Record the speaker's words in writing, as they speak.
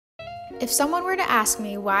If someone were to ask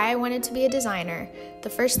me why I wanted to be a designer, the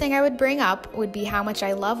first thing I would bring up would be how much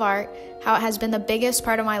I love art, how it has been the biggest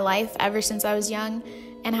part of my life ever since I was young,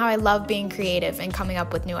 and how I love being creative and coming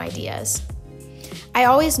up with new ideas. I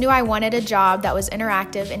always knew I wanted a job that was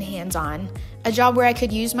interactive and hands-on, a job where I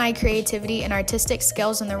could use my creativity and artistic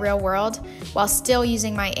skills in the real world while still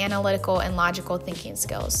using my analytical and logical thinking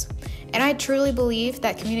skills. And I truly believe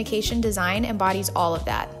that communication design embodies all of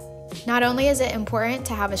that. Not only is it important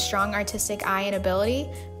to have a strong artistic eye and ability,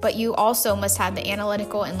 but you also must have the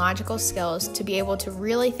analytical and logical skills to be able to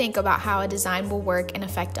really think about how a design will work and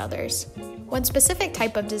affect others. One specific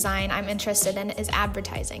type of design I'm interested in is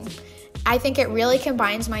advertising. I think it really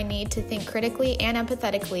combines my need to think critically and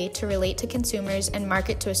empathetically to relate to consumers and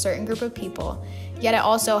market to a certain group of people, yet it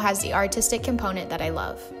also has the artistic component that I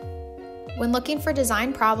love. When looking for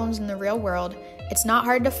design problems in the real world, it's not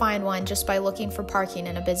hard to find one just by looking for parking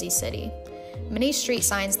in a busy city. Many street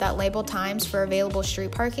signs that label times for available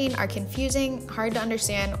street parking are confusing, hard to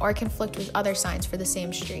understand, or conflict with other signs for the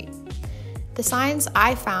same street. The signs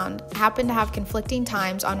I found happen to have conflicting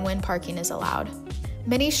times on when parking is allowed.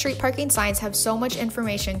 Many street parking signs have so much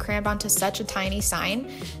information crammed onto such a tiny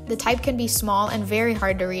sign, the type can be small and very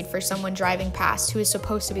hard to read for someone driving past who is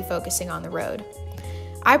supposed to be focusing on the road.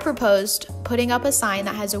 I proposed putting up a sign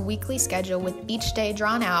that has a weekly schedule with each day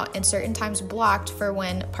drawn out and certain times blocked for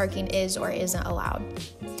when parking is or isn't allowed.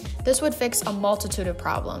 This would fix a multitude of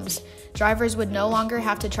problems. Drivers would no longer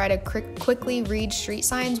have to try to quickly read street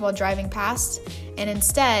signs while driving past, and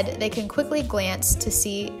instead, they can quickly glance to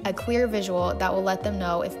see a clear visual that will let them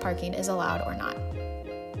know if parking is allowed or not.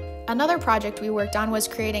 Another project we worked on was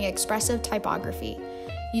creating expressive typography.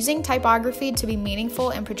 Using typography to be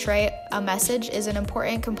meaningful and portray a message is an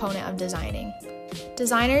important component of designing.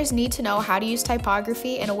 Designers need to know how to use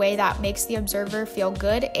typography in a way that makes the observer feel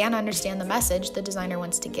good and understand the message the designer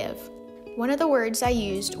wants to give. One of the words I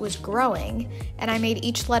used was growing, and I made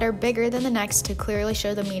each letter bigger than the next to clearly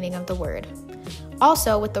show the meaning of the word.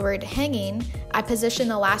 Also, with the word hanging, I positioned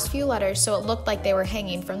the last few letters so it looked like they were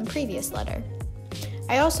hanging from the previous letter.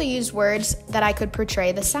 I also used words that I could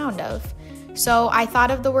portray the sound of. So I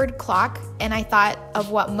thought of the word clock, and I thought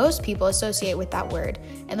of what most people associate with that word,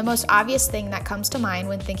 and the most obvious thing that comes to mind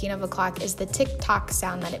when thinking of a clock is the tick-tock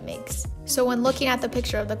sound that it makes. So when looking at the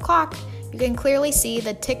picture of the clock, you can clearly see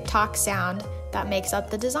the tick-tock sound that makes up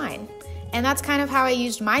the design. And that's kind of how I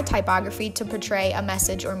used my typography to portray a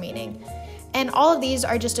message or meaning. And all of these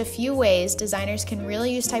are just a few ways designers can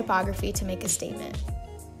really use typography to make a statement.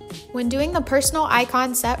 When doing the personal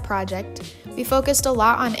icon set project, we focused a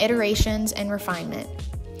lot on iterations and refinement.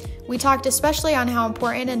 We talked especially on how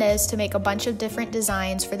important it is to make a bunch of different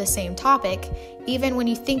designs for the same topic, even when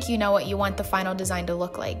you think you know what you want the final design to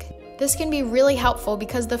look like. This can be really helpful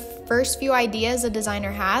because the first few ideas a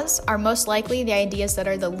designer has are most likely the ideas that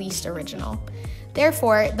are the least original.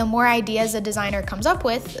 Therefore, the more ideas a designer comes up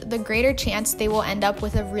with, the greater chance they will end up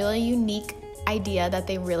with a really unique idea that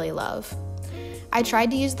they really love. I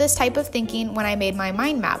tried to use this type of thinking when I made my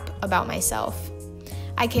mind map about myself.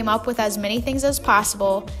 I came up with as many things as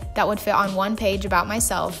possible that would fit on one page about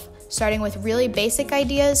myself, starting with really basic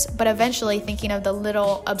ideas, but eventually thinking of the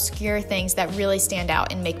little obscure things that really stand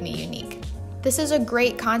out and make me unique. This is a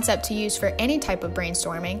great concept to use for any type of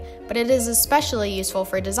brainstorming, but it is especially useful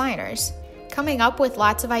for designers. Coming up with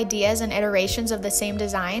lots of ideas and iterations of the same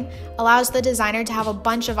design allows the designer to have a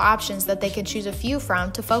bunch of options that they can choose a few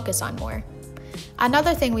from to focus on more.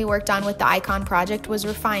 Another thing we worked on with the icon project was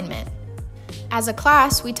refinement. As a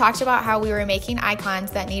class, we talked about how we were making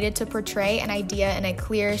icons that needed to portray an idea in a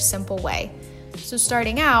clear, simple way. So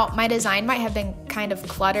starting out, my design might have been kind of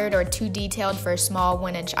cluttered or too detailed for a small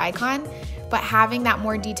 1-inch icon, but having that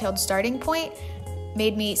more detailed starting point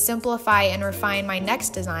made me simplify and refine my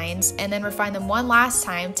next designs and then refine them one last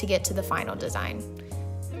time to get to the final design.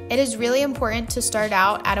 It is really important to start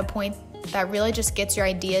out at a point that really just gets your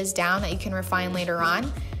ideas down that you can refine later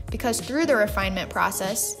on, because through the refinement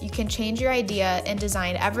process, you can change your idea and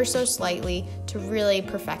design ever so slightly to really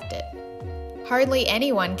perfect it. Hardly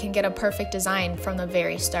anyone can get a perfect design from the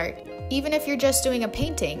very start. Even if you're just doing a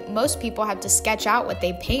painting, most people have to sketch out what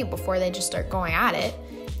they paint before they just start going at it.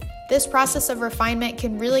 This process of refinement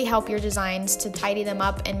can really help your designs to tidy them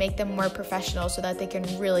up and make them more professional so that they can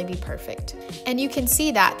really be perfect. And you can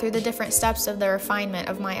see that through the different steps of the refinement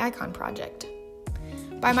of my icon project.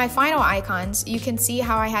 By my final icons, you can see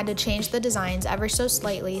how I had to change the designs ever so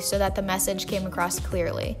slightly so that the message came across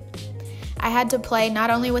clearly. I had to play not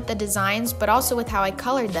only with the designs, but also with how I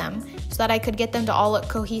colored them so that I could get them to all look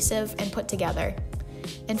cohesive and put together.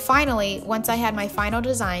 And finally, once I had my final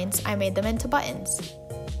designs, I made them into buttons.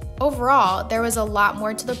 Overall, there was a lot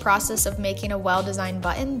more to the process of making a well-designed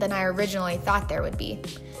button than I originally thought there would be.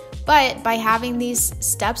 But by having these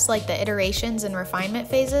steps like the iterations and refinement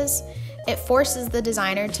phases, it forces the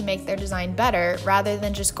designer to make their design better rather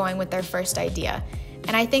than just going with their first idea.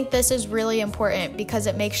 And I think this is really important because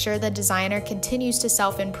it makes sure the designer continues to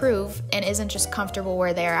self-improve and isn't just comfortable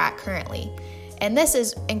where they are at currently. And this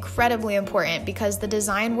is incredibly important because the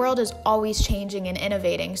design world is always changing and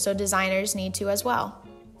innovating, so designers need to as well.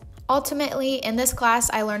 Ultimately, in this class,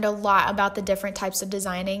 I learned a lot about the different types of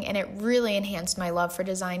designing, and it really enhanced my love for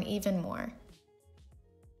design even more.